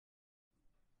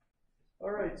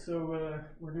Alright, so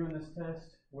we're doing this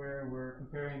test where we're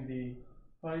comparing the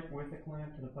pipe with the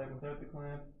clamp to the pipe without the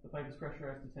clamp. The pipe is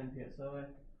pressurized to 10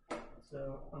 psi.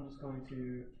 So I'm just going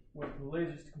to wait for the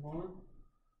lasers to come on.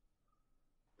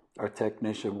 Our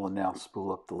technician will now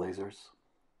spool up the lasers.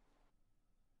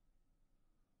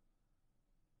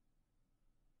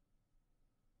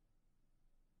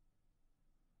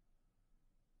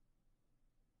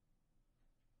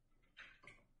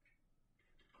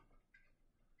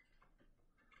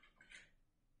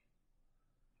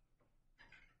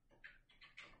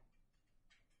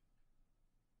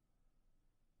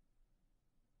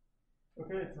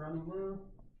 Okay, it's running now.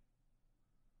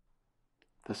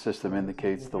 The system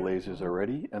indicates the lasers are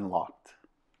ready and locked.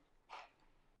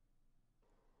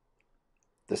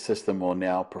 The system will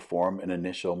now perform an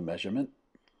initial measurement.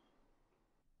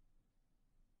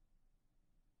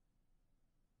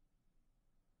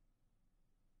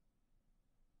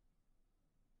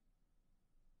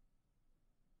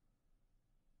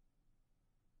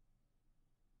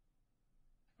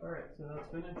 Alright, so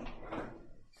that's finished.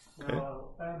 Okay.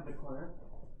 Now I'll add the clamp.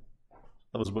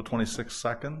 That was about 26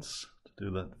 seconds to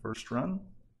do that first run.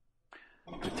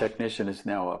 The technician is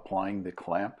now applying the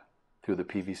clamp through the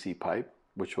PVC pipe,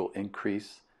 which will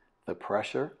increase the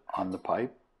pressure on the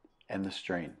pipe and the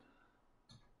strain.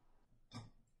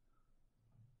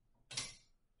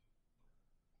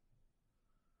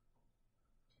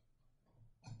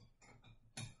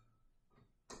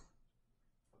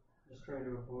 Just trying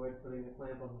to avoid putting the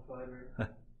clamp on the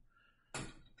fibre.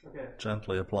 Okay.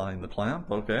 Gently applying the clamp,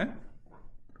 okay.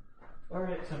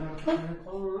 Alright, so now the clamp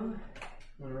on.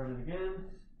 I'm going to run it again.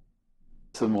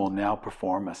 The system will now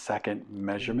perform a second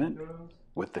measurement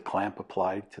with the clamp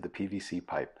applied to the PVC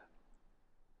pipe.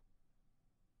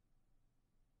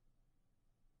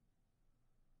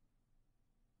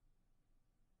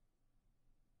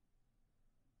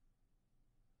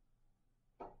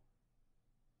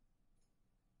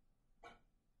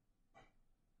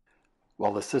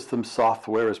 While the system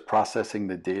software is processing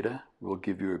the data, we'll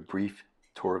give you a brief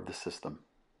tour of the system.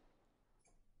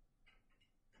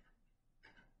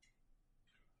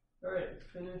 Alright,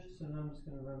 it's finished, so now I'm just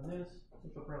going to run this,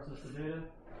 which will process the data.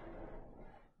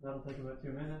 That'll take about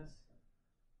 2 minutes.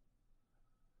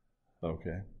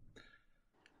 Okay.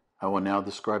 I will now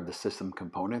describe the system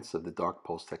components of the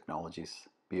DarkPulse Technologies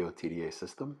BOTDA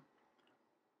system.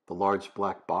 The large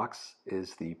black box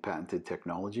is the patented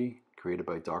technology created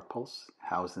by DarkPulse,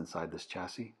 housed inside this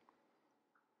chassis.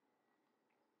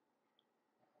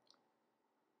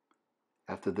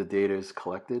 After the data is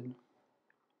collected,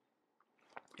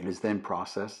 it is then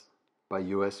processed by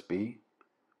USB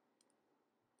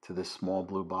to this small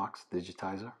blue box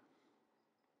digitizer.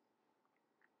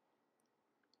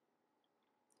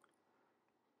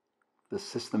 The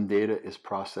system data is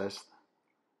processed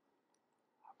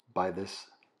by this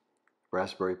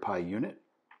Raspberry Pi unit.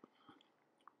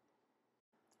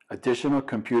 Additional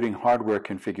computing hardware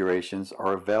configurations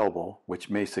are available, which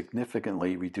may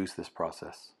significantly reduce this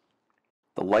process.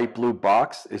 The light blue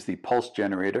box is the pulse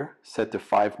generator set to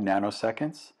 5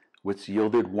 nanoseconds, which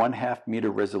yielded 1/2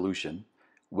 meter resolution,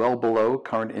 well below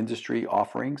current industry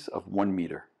offerings of 1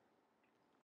 meter.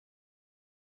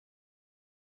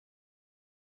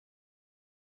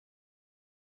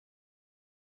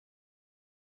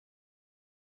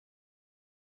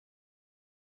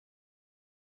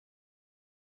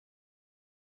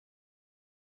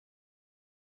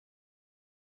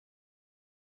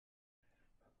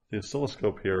 The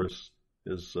oscilloscope here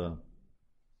is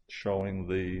showing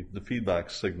the feedback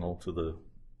signal to the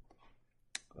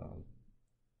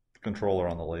controller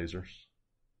on the lasers.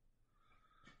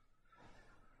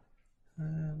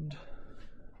 And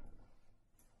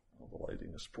the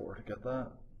lighting is poor to get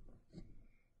that.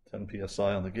 10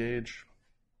 psi on the gauge.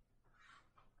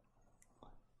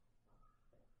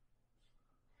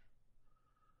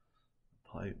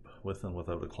 Pipe with and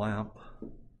without a clamp.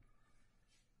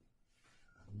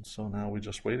 And so now we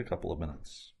just wait a couple of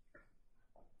minutes.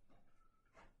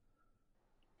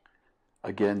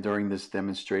 Again, during this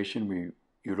demonstration, we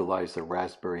utilize the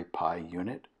Raspberry Pi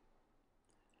unit.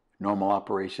 Normal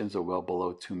operations are well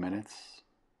below 2 minutes,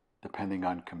 depending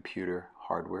on computer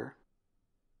hardware.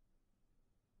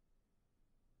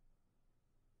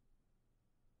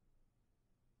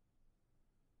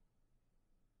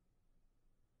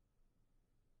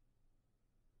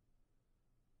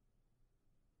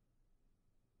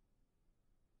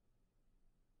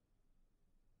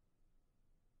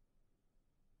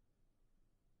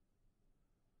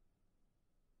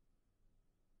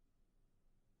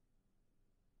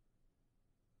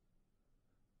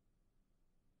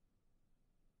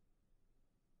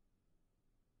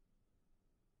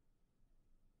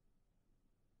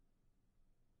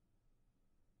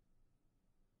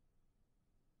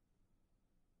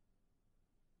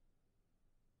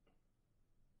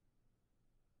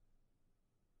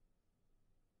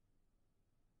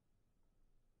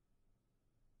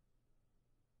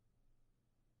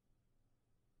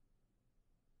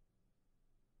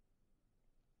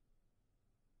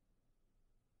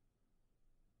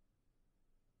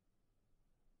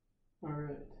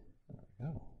 Alright,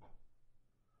 Oh.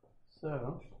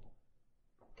 so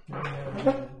now we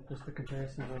have just a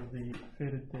comparison of the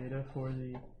fitted data for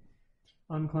the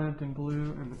unclamped in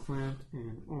blue and the clamped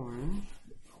in orange.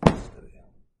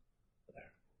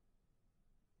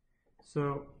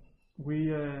 So we,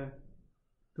 the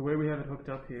way we have it hooked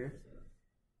up here,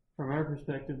 from our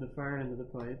perspective, the far end of the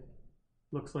pipe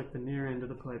looks like the near end of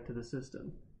the pipe to the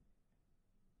system.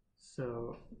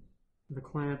 So the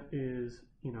clamp is,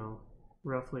 you know,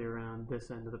 roughly around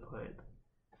this end of the pipe.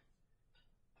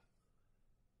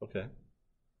 Okay.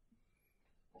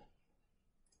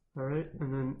 All right,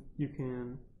 and then you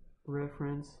can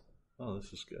reference Oh,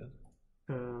 this is good.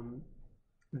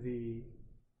 the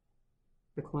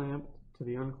clamp to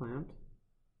the unclamped.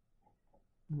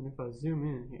 And if I zoom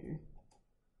in here,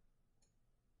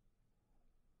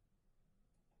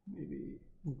 maybe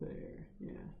there,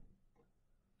 yeah.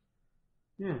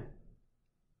 Yeah.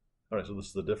 All right, so this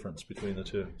is the difference between the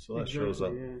two. So that shows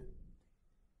up. Yeah.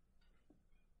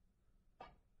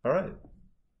 All right.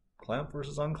 Clamp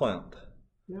versus unclamped.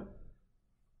 Yep.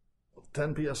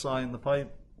 10 psi in the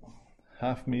pipe,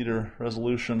 0.5 meter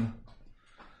resolution,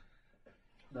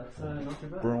 That's not too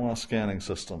bad. Burnwell scanning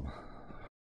system.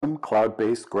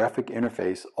 Cloud-based graphic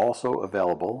interface also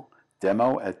available.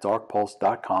 Demo at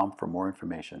darkpulse.com for more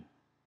information.